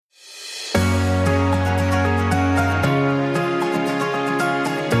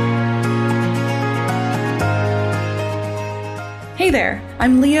Hey there,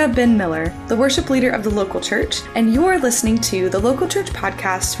 I'm Leah Ben Miller, the worship leader of the local church, and you're listening to the Local Church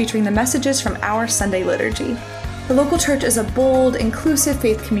podcast featuring the messages from our Sunday liturgy. The local church is a bold, inclusive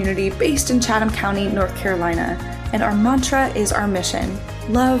faith community based in Chatham County, North Carolina, and our mantra is our mission: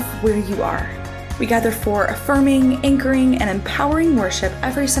 love where you are. We gather for affirming, anchoring, and empowering worship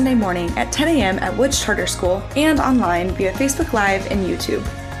every Sunday morning at 10 a.m. at Woods Charter School and online via Facebook Live and YouTube.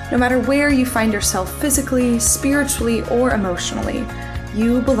 No matter where you find yourself physically, spiritually, or emotionally,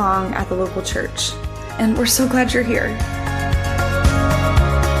 you belong at the local church. And we're so glad you're here.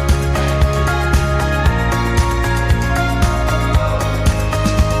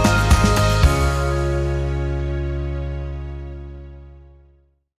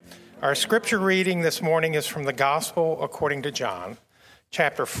 Our scripture reading this morning is from the Gospel according to John,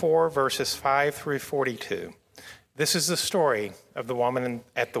 chapter 4, verses 5 through 42. This is the story of the woman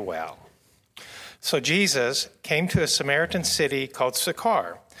at the well. So Jesus came to a Samaritan city called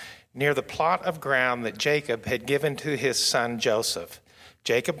Sychar, near the plot of ground that Jacob had given to his son Joseph.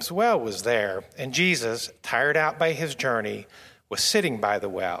 Jacob's well was there, and Jesus, tired out by his journey, was sitting by the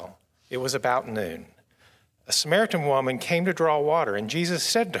well. It was about noon. A Samaritan woman came to draw water, and Jesus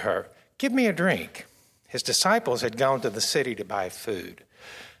said to her, "Give me a drink." His disciples had gone to the city to buy food.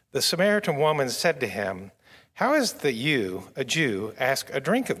 The Samaritan woman said to him, "How is it that you, a Jew, ask a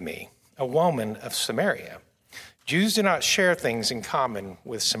drink of me, a woman of Samaria?" Jews do not share things in common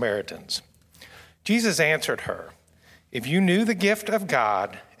with Samaritans. Jesus answered her, "If you knew the gift of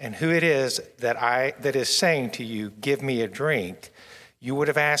God and who it is that is saying to you, 'Give me a drink,' you would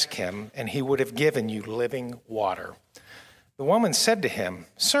have asked him, and he would have given you living water." The woman said to him,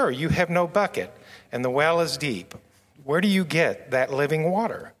 "Sir, you have no bucket, and the well is deep. Where do you get that living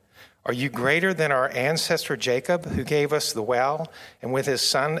water? Are you greater than our ancestor Jacob, who gave us the well, and with his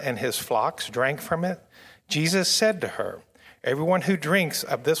son and his flocks drank from it?" Jesus said to her, "Everyone who drinks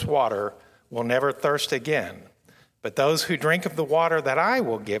of this water will never thirst again, but those who drink of the water that I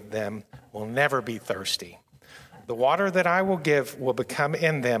will give them will never be thirsty. The water that I will give will become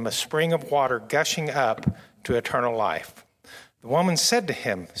in them a spring of water gushing up to eternal life." The woman said to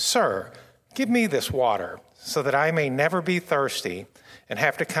him, "Sir, give me this water so that I may never be thirsty and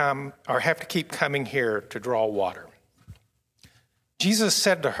have to keep coming here to draw water." Jesus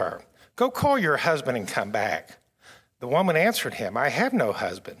said to her, "Go call your husband and come back." The woman answered him, "I have no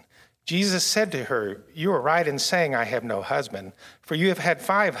husband." Jesus said to her, "You are right in saying I have no husband, for you have had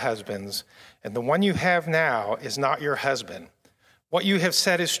 5 husbands, and the one you have now is not your husband. What you have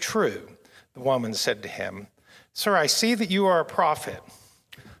said is true." The woman said to him, "Sir, I see that you are a prophet.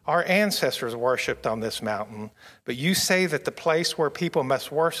 Our ancestors worshipped on this mountain, but you say that the place where people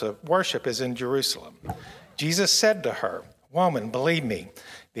must worship is in Jerusalem." Jesus said to her, "Woman, believe me,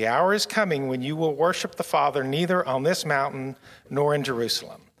 the hour is coming when you will worship the Father neither on this mountain nor in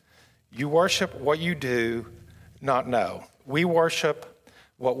Jerusalem. You worship what you do not know. We worship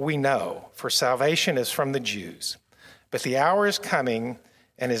what we know, for salvation is from the Jews. But the hour is coming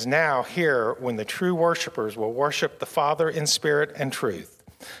and is now here when the true worshipers will worship the Father in spirit and truth.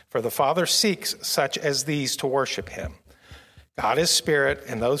 For the Father seeks such as these to worship him. God is spirit,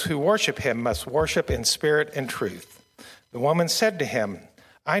 and those who worship him must worship in spirit and truth." The woman said to him,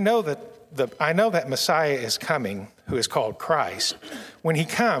 I know that Messiah is coming, who is called Christ. When he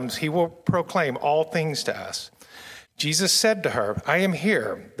comes, he will proclaim all things to us." Jesus said to her, "I am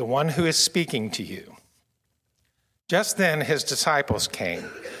here, the one who is speaking to you." Just then his disciples came.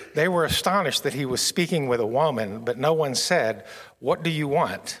 They were astonished that he was speaking with a woman, but no one said, "What do you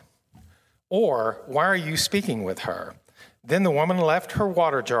want?" or "Why are you speaking with her?" Then the woman left her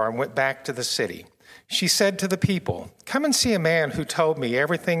water jar and went back to the city. She said to the people, "Come and see a man who told me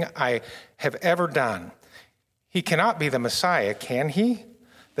everything I have ever done. He cannot be the Messiah, can he?"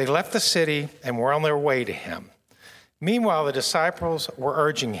 They left the city and were on their way to him. Meanwhile, the disciples were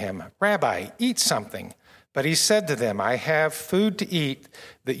urging him, "Rabbi, eat something." But he said to them, "I have food to eat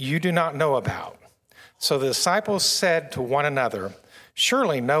that you do not know about." So the disciples said to one another,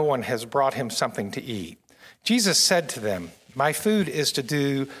 "Surely no one has brought him something to eat." Jesus said to them, "My food is to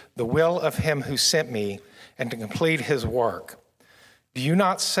do the will of him who sent me and to complete his work. Do you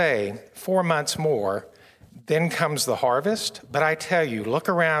not say, 4 months more, then comes the harvest? But I tell you, look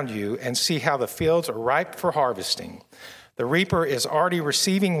around you and see how the fields are ripe for harvesting. The reaper is already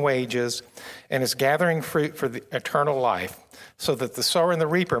receiving wages and is gathering fruit for the eternal life, so that the sower and the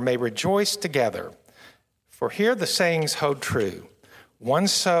reaper may rejoice together. For here the sayings hold true: one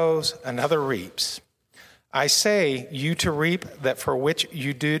sows, another reaps. I say you to reap that for which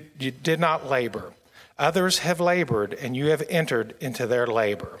you did not labor. Others have labored, and you have entered into their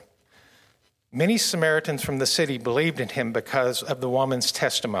labor." Many Samaritans from the city believed in him because of the woman's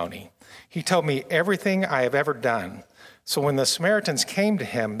testimony. He told me everything I have ever done. So when the Samaritans came to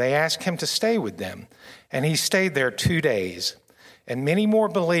him, they asked him to stay with them, and he stayed there 2 days. And many more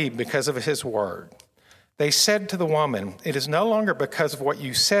believed because of his word. They said to the woman, "It is no longer because of what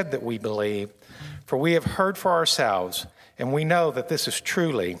you said that we believe, for we have heard for ourselves, and we know that this is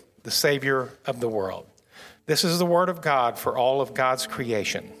truly the Savior of the world." This is the word of God for all of God's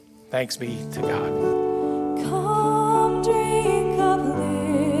creation. Thanks be to God. Come drink of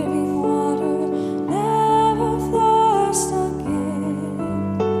living water, never thirst again.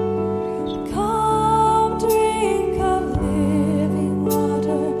 Come drink of living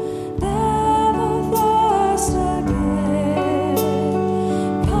water, never thirst again.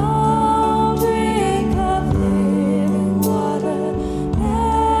 Come drink of living water,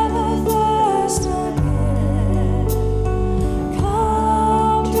 never thirst again.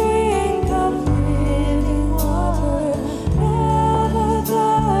 Come drink of living water, never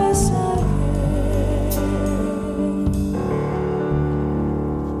thirst again.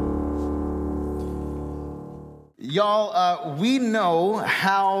 Y'all, we know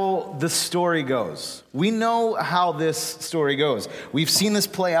how the story goes. We know how this story goes. We've seen this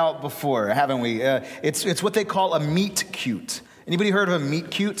play out before, haven't we? It's what they call a meet cute. Anybody heard of a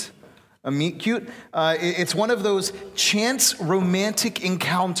meet cute? A meet cute? It's one of those chance romantic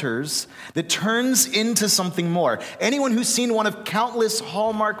encounters that turns into something more. Anyone who's seen one of countless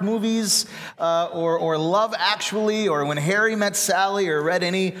Hallmark movies, or Love Actually, or When Harry Met Sally, or read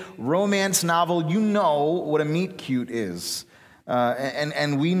any romance novel, you know what a meet cute is.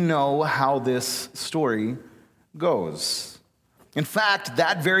 And we know how this story goes. In fact,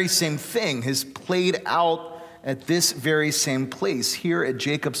 that very same thing has played out at this very same place, here at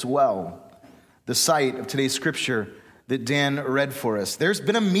Jacob's Well, the site of today's scripture that Dan read for us. There's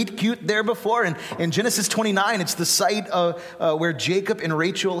been a meet cute there before. And in Genesis 29, it's the site where Jacob and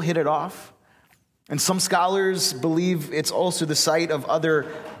Rachel hit it off. And some scholars believe it's also the site of other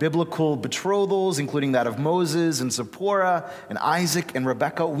biblical betrothals, including that of Moses and Zipporah and Isaac and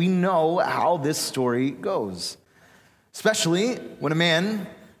Rebekah. We know how this story goes, especially when a man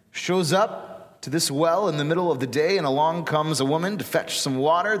shows up to this well in the middle of the day, and along comes a woman to fetch some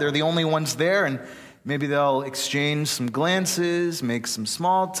water. They're the only ones there, and maybe they'll exchange some glances, make some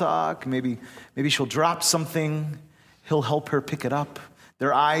small talk. Maybe she'll drop something. He'll help her pick it up.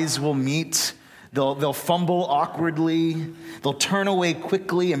 Their eyes will meet. They'll fumble awkwardly. They'll turn away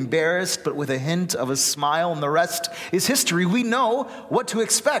quickly, embarrassed, but with a hint of a smile, and the rest is history. We know what to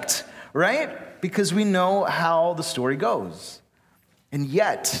expect, right? Because we know how the story goes. And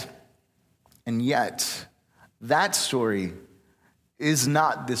yet, that story is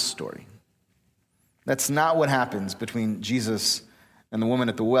not this story. That's not what happens between Jesus and the woman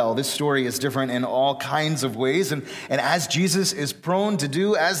at the well. This story is different in all kinds of ways. And as Jesus is prone to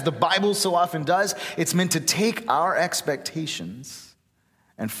do, as the Bible so often does, it's meant to take our expectations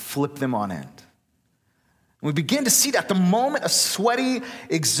and flip them on end. And we begin to see that the moment a sweaty,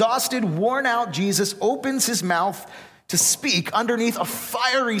 exhausted, worn-out Jesus opens his mouth to speak underneath a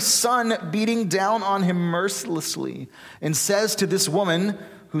fiery sun beating down on him mercilessly, and says to this woman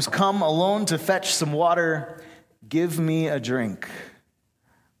who's come alone to fetch some water, "Give me a drink.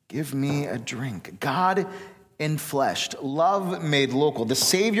 Give me a drink." God enfleshed, love made local. The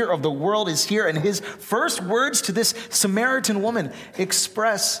Savior of the world is here, and his first words to this Samaritan woman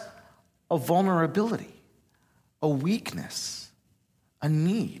express a vulnerability, a weakness, a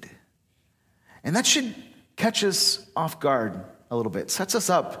need. And that should catch us off guard a little bit, sets us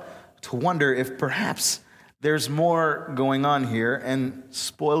up to wonder if perhaps there's more going on here, and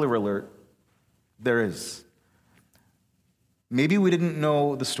spoiler alert, there is. Maybe we didn't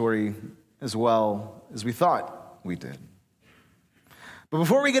know the story as well as we thought we did. But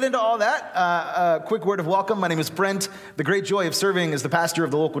before we get into all that, a quick word of welcome. My name is Brent. The great joy of serving as the pastor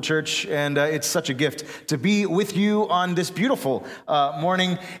of the local church, and it's such a gift to be with you on this beautiful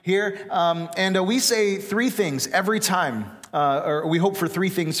morning here. And we say three things every time, or we hope for three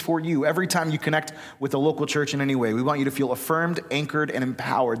things for you every time you connect with the local church in any way. We want you to feel affirmed, anchored, and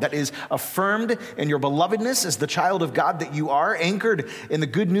empowered. That is, affirmed in your belovedness as the child of God that you are, anchored in the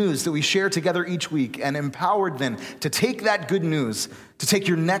good news that we share together each week, and empowered then to take that good news, to take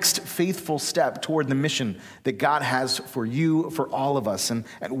your next faithful step toward the mission that God has for you, for all of us. And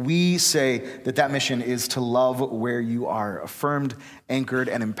we say that mission is to love where you are, affirmed, anchored,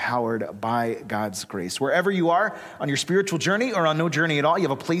 and empowered by God's grace. Wherever you are on your spiritual journey or on no journey at all, you have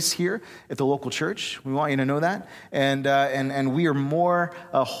a place here at the local church. We want you to know that. And we are more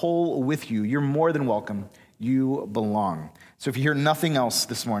whole with you. You're more than welcome. you belong. So if you hear nothing else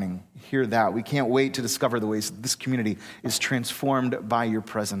this morning, hear that. We can't wait to discover the ways that this community is transformed by your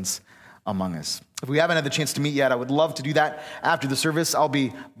presence among us. If we haven't had the chance to meet yet, I would love to do that after the service. I'll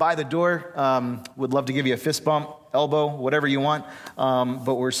be by the door. Would love to give you a fist bump, elbow, whatever you want.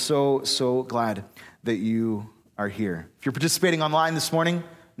 But we're so glad that you are here. If you're participating online this morning,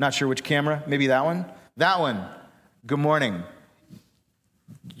 not sure which camera, maybe that one. That one. Good morning.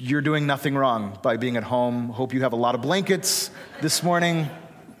 You're doing nothing wrong by being at home. Hope you have a lot of blankets this morning.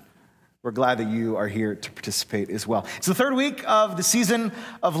 We're glad that you are here to participate as well. It's the third week of the season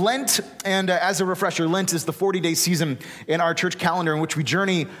of Lent, and as a refresher, Lent is the 40-day season in our church calendar in which we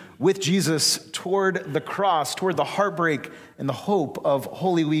journey with Jesus toward the cross, toward the heartbreak and the hope of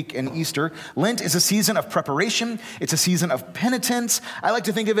Holy Week and Easter. Lent is a season of preparation. It's a season of penitence. I like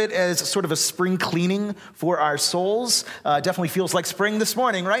to think of it as sort of a spring cleaning for our souls. Definitely feels like spring this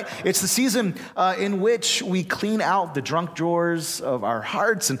morning, right? It's the season in which we clean out the junk drawers of our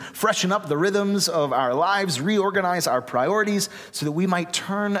hearts and freshen up the rhythms of our lives, reorganize our priorities so that we might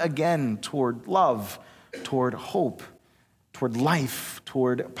turn again toward love, toward hope, toward life,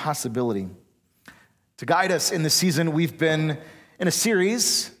 toward possibility. To guide us in this season, we've been in a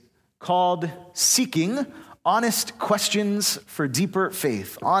series called Seeking Honest Questions for Deeper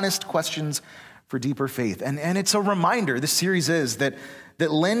Faith. Honest Questions for Deeper Faith. And it's a reminder, this series is, that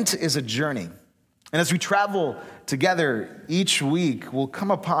Lent is a journey. And as we travel together each week, we'll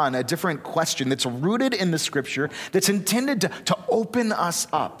come upon a different question that's rooted in the scripture, that's intended to open us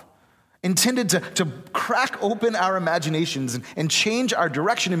up, intended to crack open our imaginations and change our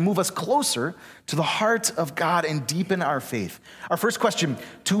direction and move us closer to the heart of God and deepen our faith. Our first question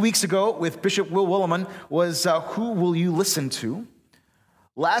 2 weeks ago with Bishop Will Willimon was, who will you listen to?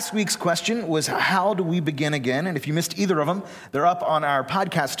 Last week's question was, how do we begin again? And if you missed either of them, they're up on our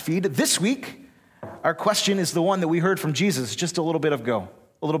podcast feed. This week, our question is the one that we heard from Jesus just a little bit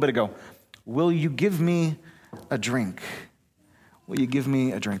ago. Will you give me a drink? Will you give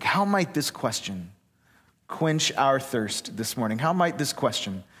me a drink? How might this question quench our thirst this morning? How might this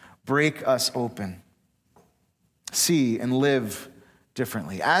question break us open? See and live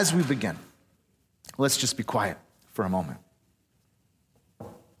differently. As we begin, let's just be quiet for a moment.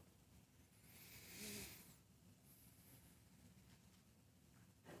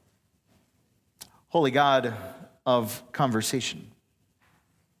 Holy God of conversation,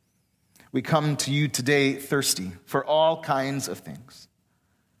 we come to you today thirsty for all kinds of things.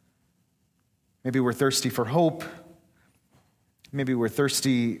 Maybe we're thirsty for hope. Maybe we're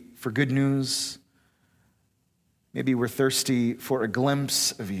thirsty for good news. Maybe we're thirsty for a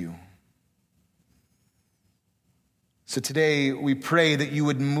glimpse of you. So today we pray that you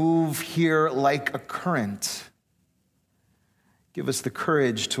would move here like a current. Give us the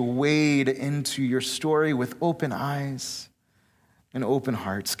courage to wade into your story with open eyes and open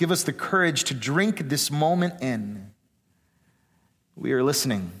hearts. Give us the courage to drink this moment in. We are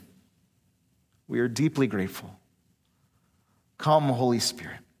listening. We are deeply grateful. Come, Holy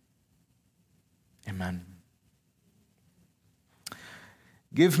Spirit. Amen.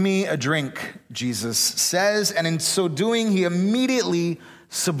 Give me a drink, Jesus says, and in so doing, he immediately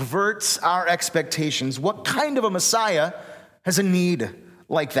subverts our expectations. What kind of a Messiah has a need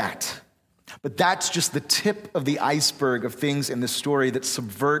like that? But that's just the tip of the iceberg of things in this story that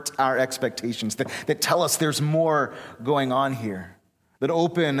subvert our expectations, that tell us there's more going on here, that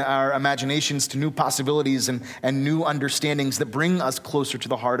open our imaginations to new possibilities and new understandings that bring us closer to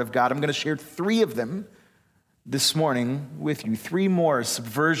the heart of God. I'm going to share 3 of them this morning with you, 3 more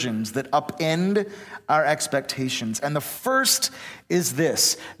subversions that upend our expectations. And the first is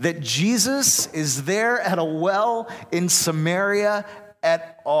this, that Jesus is there at a well in Samaria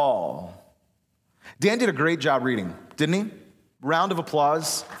at all. Dan did a great job reading, didn't he? Round of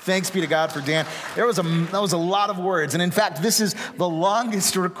applause. Thanks be to God for Dan. That was a lot of words. And in fact, this is the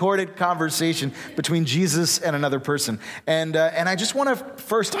longest recorded conversation between Jesus and another person. And I just want to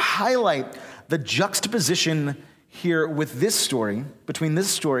first highlight the juxtaposition here with this story, between this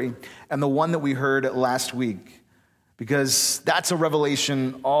story and the one that we heard last week, because that's a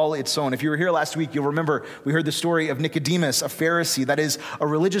revelation all its own. If you were here last week, you'll remember we heard the story of Nicodemus, a Pharisee, that is a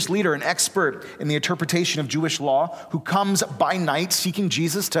religious leader, an expert in the interpretation of Jewish law, who comes by night seeking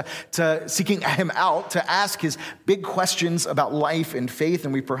Jesus, seeking him out to ask his big questions about life and faith.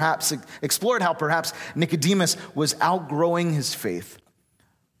 And we perhaps explored how perhaps Nicodemus was outgrowing his faith,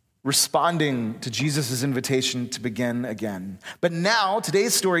 responding to Jesus' invitation to begin again. But now,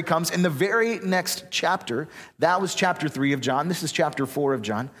 today's story comes in the very next chapter. That was chapter 3 of John. This is chapter 4 of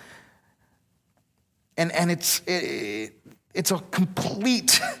John. And it's a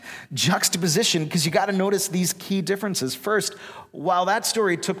complete juxtaposition because you got to notice these key differences. First, while that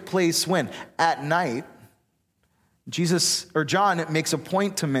story took place when? At night, John makes a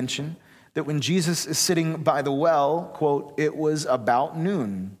point to mention that when Jesus is sitting by the well, quote, it was about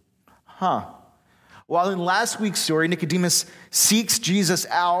noon. While in last week's story, Nicodemus seeks Jesus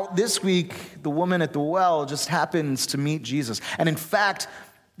out, this week, the woman at the well just happens to meet Jesus. And in fact,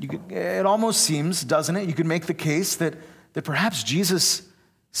 it almost seems, doesn't it? You could make the case that perhaps Jesus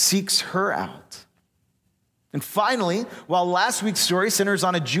seeks her out. And finally, while last week's story centers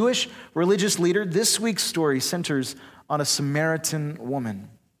on a Jewish religious leader, this week's story centers on a Samaritan woman.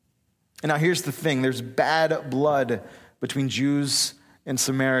 And now here's the thing. There's bad blood between Jews and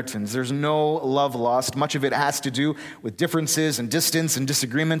Samaritans. There's no love lost. Much of it has to do with differences and distance and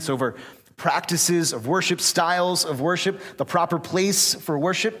disagreements over practices of worship, styles of worship, the proper place for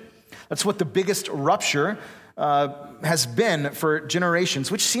worship. That's what the biggest rupture has been for generations,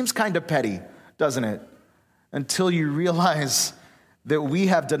 which seems kind of petty, doesn't it? Until you realize that we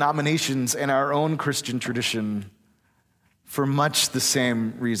have denominations in our own Christian tradition for much the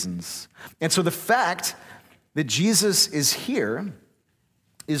same reasons. And so the fact that Jesus is here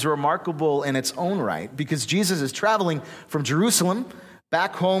is remarkable in its own right, because Jesus is traveling from Jerusalem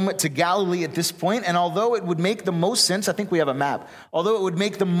back home to Galilee at this point, and although it would make the most sense, I think we have a map, although it would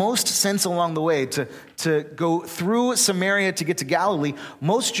make the most sense along the way to go through Samaria to get to Galilee,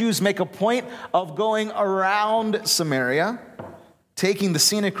 most Jews make a point of going around Samaria, taking the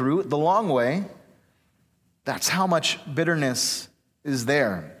scenic route, the long way. That's how much bitterness is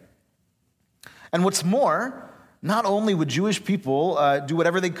there. And what's more, not only would Jewish people do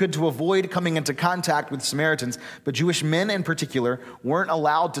whatever they could to avoid coming into contact with Samaritans, but Jewish men in particular weren't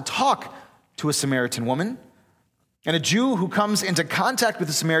allowed to talk to a Samaritan woman. And a Jew who comes into contact with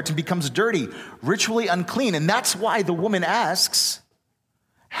a Samaritan becomes dirty, ritually unclean. And that's why the woman asks,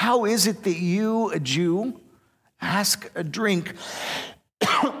 how is it that you, a Jew, ask a drink?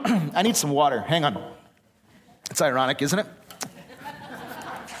 I need some water. Hang on. It's ironic, isn't it?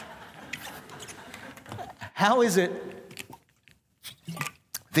 How is it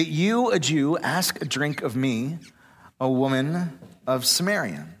that you, a Jew, ask a drink of me, a woman of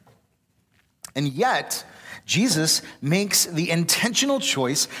Samaria? And yet, Jesus makes the intentional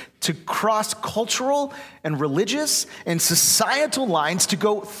choice to cross cultural and religious and societal lines to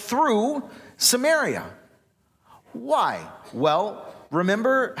go through Samaria. Why? Well,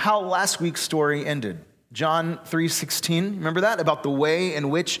 remember how last week's story ended. John 3:16, remember that? About the way in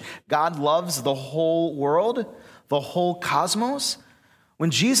which God loves the whole world, the whole cosmos.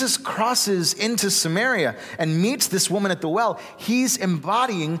 When Jesus crosses into Samaria and meets this woman at the well, he's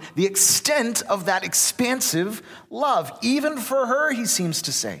embodying the extent of that expansive love. Even for her, he seems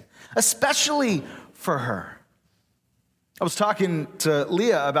to say, especially for her. I was talking to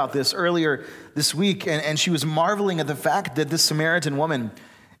Leah about this earlier this week, and she was marveling at the fact that this Samaritan woman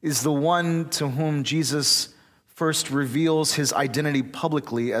is the one to whom Jesus first reveals his identity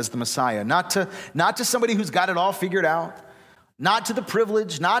publicly as the Messiah. Not to somebody who's got it all figured out, not to the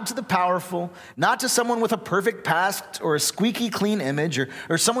privileged, not to the powerful, not to someone with a perfect past or a squeaky clean image,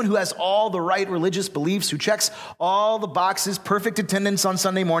 or someone who has all the right religious beliefs, who checks all the boxes, perfect attendance on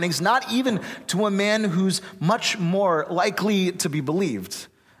Sunday mornings, not even to a man who's much more likely to be believed,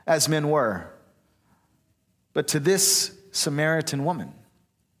 as men were, but to this Samaritan woman.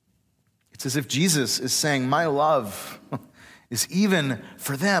 It's as if Jesus is saying, my love is even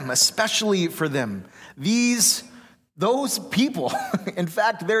for them, especially for them. Those people, in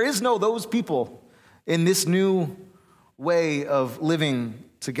fact, there is no those people in this new way of living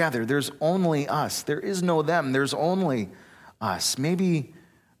together. There's only us. There is no them. There's only us. Maybe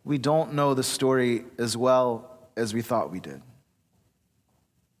we don't know the story as well as we thought we did.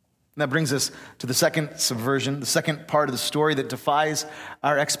 And that brings us to the second subversion, the second part of the story that defies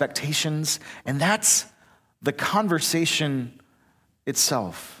our expectations, and that's the conversation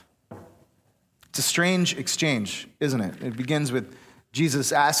itself. It's a strange exchange, isn't it? It begins with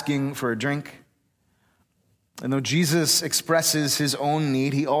Jesus asking for a drink. And though Jesus expresses his own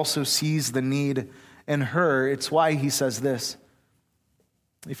need, he also sees the need in her. It's why he says this: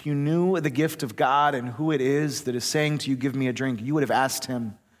 if you knew the gift of God and who it is that is saying to you, give me a drink, you would have asked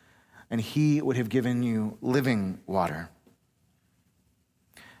him, and he would have given you living water.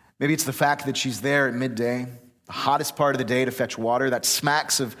 Maybe it's the fact that she's there at midday, the hottest part of the day, to fetch water. That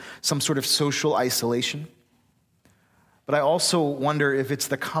smacks of some sort of social isolation. But I also wonder if it's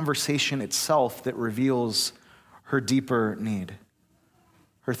the conversation itself that reveals her deeper need,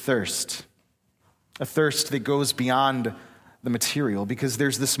 her thirst, a thirst that goes beyond the material, because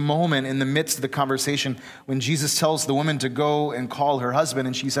there's this moment in the midst of the conversation when Jesus tells the woman to go and call her husband,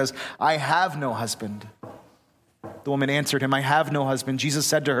 and she says, "I have no husband." The woman answered him, "I have no husband." Jesus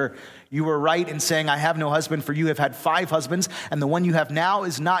said to her, "You were right in saying, 'I have no husband,' for you have had 5 husbands, and the one you have now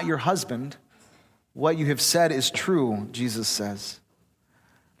is not your husband. What you have said is true," Jesus says.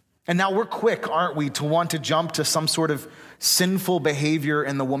 And now we're quick, aren't we, to want to jump to some sort of sinful behavior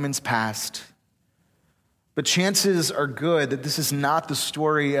in the woman's past. But chances are good that this is not the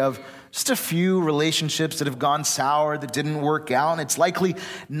story of just a few relationships that have gone sour, that didn't work out. And it's likely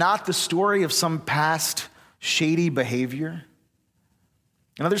not the story of some past shady behavior.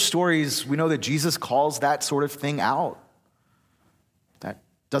 In other stories, we know that Jesus calls that sort of thing out. That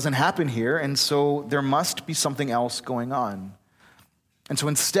doesn't happen here, and so there must be something else going on. And so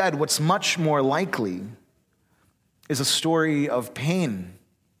instead, what's much more likely is a story of pain,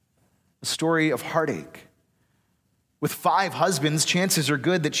 a story of heartache. With 5 husbands, chances are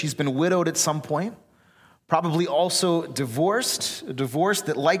good that she's been widowed at some point, probably also divorced, a divorce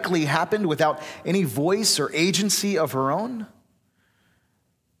that likely happened without any voice or agency of her own.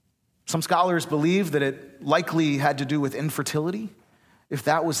 Some scholars believe that it likely had to do with infertility, if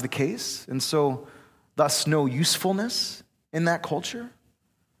that was the case, and so thus no usefulness in that culture.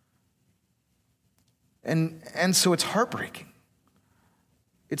 And so it's heartbreaking.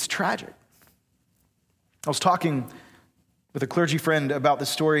 It's tragic. I was talking with a clergy friend about the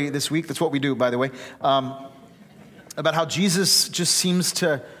story this week. That's what we do, by the way. About how Jesus just seems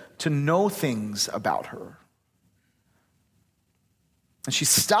to know things about her. And she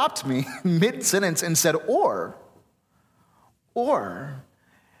stopped me mid-sentence and said, or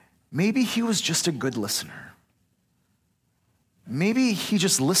maybe he was just a good listener. Maybe he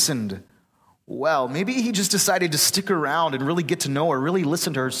just listened well. Maybe he just decided to stick around and really get to know her, really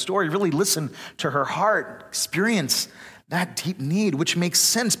listen to her story, really listen to her heart, experience that deep need, which makes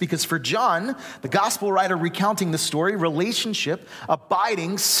sense because for John, the gospel writer recounting the story, relationship,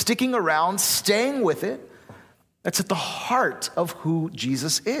 abiding, sticking around, staying with it, that's at the heart of who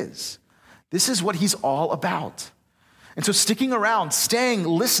Jesus is. This is what he's all about. And so sticking around, staying,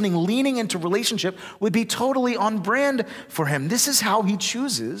 listening, leaning into relationship would be totally on brand for him. This is how he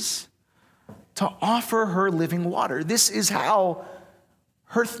chooses to offer her living water. This is how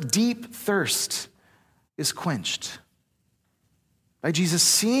her deep thirst is quenched. By Jesus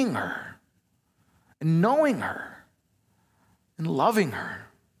seeing her and knowing her and loving her.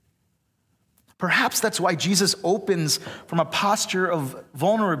 Perhaps that's why Jesus opens from a posture of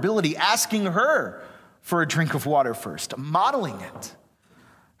vulnerability, asking her for a drink of water first, modeling it,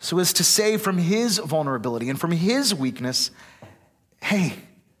 so as to say from his vulnerability and from his weakness, hey,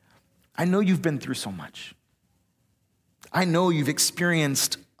 I know you've been through so much. I know you've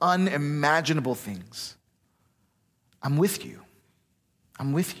experienced unimaginable things. I'm with you.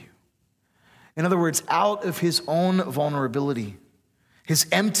 I'm with you. In other words, out of his own vulnerability, his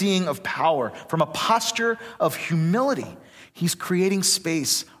emptying of power, from a posture of humility, he's creating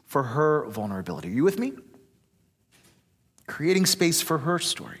space for her vulnerability. Are you with me? Creating space for her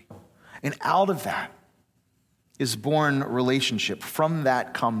story. And out of that is born relationship. From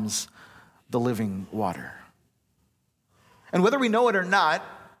that comes the living water. And whether we know it or not,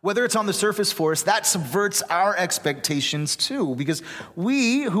 whether it's on the surface for us, that subverts our expectations too. Because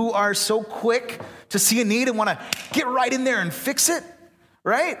we who are so quick to see a need and want to get right in there and fix it,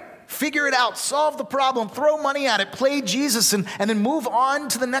 right? Figure it out, solve the problem, throw money at it, play Jesus, and then move on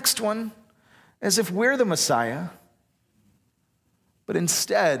to the next one as if we're the Messiah. But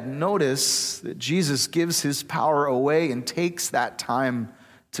instead, notice that Jesus gives his power away and takes that time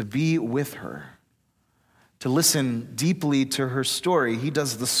to be with her, to listen deeply to her story. He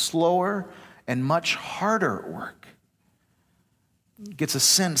does the slower and much harder work. Gets a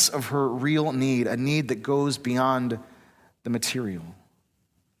sense of her real need, a need that goes beyond the material.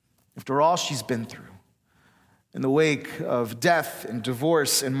 After all she's been through, in the wake of death and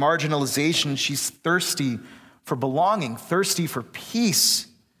divorce and marginalization, she's thirsty for belonging, thirsty for peace,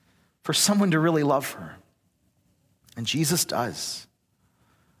 for someone to really love her. And Jesus does.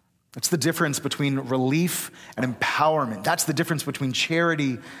 That's the difference between relief and empowerment. That's the difference between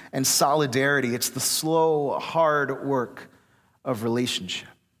charity and solidarity. It's the slow, hard work of relationship.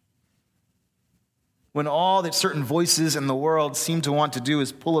 When all that certain voices in the world seem to want to do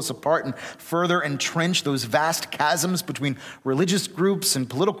is pull us apart and further entrench those vast chasms between religious groups and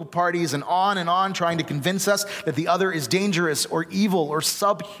political parties and on, trying to convince us that the other is dangerous or evil or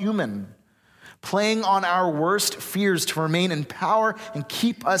subhuman, playing on our worst fears to remain in power and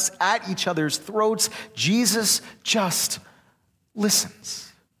keep us at each other's throats, Jesus just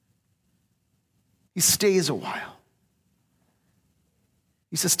listens. He stays a while.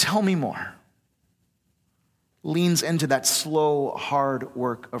 He says, tell me more. Leans into that slow, hard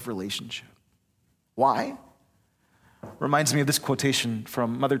work of relationship. Why? Reminds me of this quotation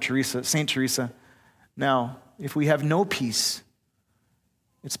from Mother Teresa, Saint Teresa. Now, if we have no peace,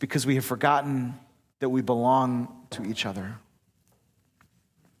 it's because we have forgotten that we belong to each other.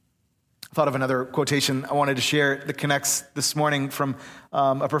 I thought of another quotation I wanted to share that connects this morning from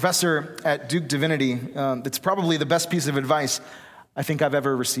a professor at Duke Divinity. That's probably the best piece of advice I think I've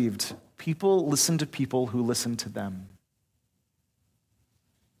ever received. People listen to people who listen to them.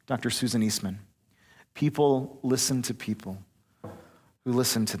 Dr. Susan Eastman. People listen to people who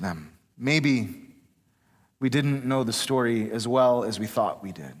listen to them. Maybe we didn't know the story as well as we thought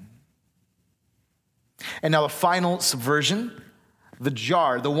we did. And now the final subversion, the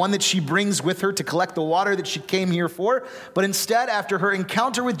jar, the one that she brings with her to collect the water that she came here for. But instead, after her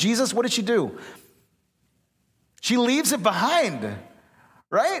encounter with Jesus, what did she do? She leaves it behind,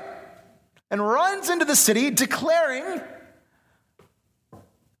 right? And runs into the city declaring,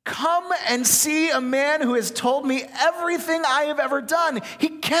 come and see a man who has told me everything I have ever done. He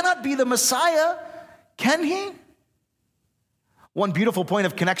cannot be the Messiah, can he? One beautiful point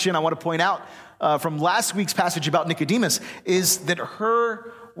of connection I want to point out from last week's passage about Nicodemus is that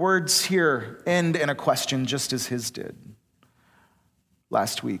her words here end in a question just as his did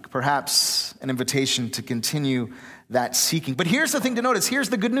last week. Perhaps an invitation to continue that seeking. But here's the thing to notice. Here's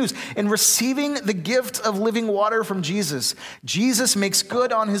the good news. In receiving the gift of living water from Jesus, Jesus makes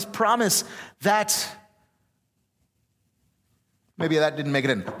good on his promise that, maybe that didn't make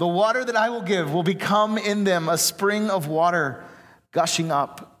it in, the water that I will give will become in them a spring of water gushing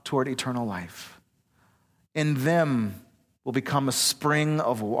up toward eternal life. In them will become a spring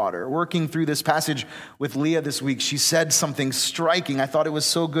of water. Working through this passage with Leah this week, she said something striking. I thought it was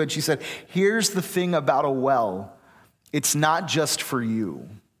so good. She said, here's the thing about a well. It's not just for you.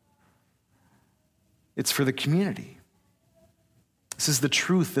 It's for the community. This is the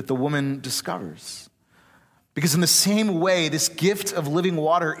truth that the woman discovers. Because in the same way, this gift of living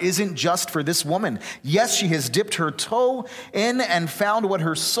water isn't just for this woman. Yes, she has dipped her toe in and found what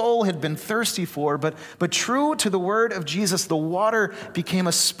her soul had been thirsty for, but true to the word of Jesus, the water became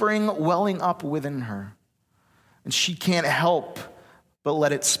a spring welling up within her. And she can't help but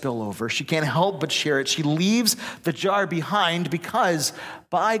let it spill over. She can't help but share it. She leaves the jar behind because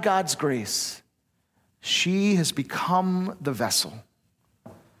by God's grace, she has become the vessel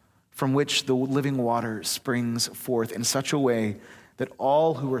from which the living water springs forth in such a way that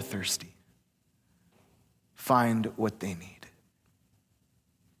all who are thirsty find what they need.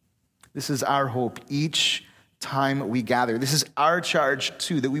 This is our hope each time we gather. This is our charge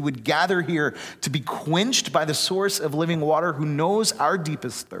too, that we would gather here to be quenched by the source of living water who knows our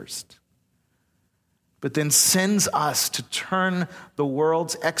deepest thirst, but then sends us to turn the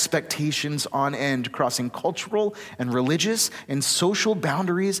world's expectations on end, crossing cultural and religious and social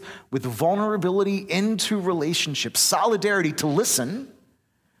boundaries with vulnerability into relationships, solidarity to listen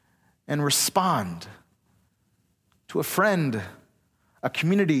and respond to a friend, a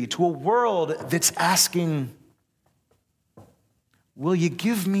community, to a world that's asking, will you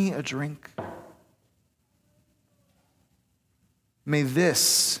give me a drink? May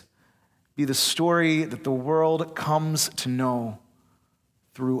this be the story that the world comes to know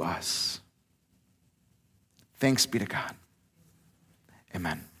through us. Thanks be to God.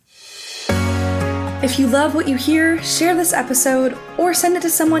 Amen. If you love what you hear, share this episode or send it to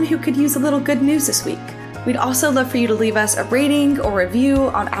someone who could use a little good news this week. We'd also love for you to leave us a rating or review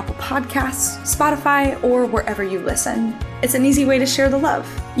on Apple Podcasts, Spotify, or wherever you listen. It's an easy way to share the love.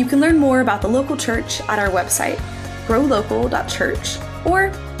 You can learn more about the local church at our website, growlocal.church,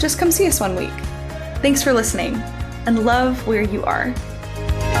 or just come see us one week. Thanks for listening, and love where you are.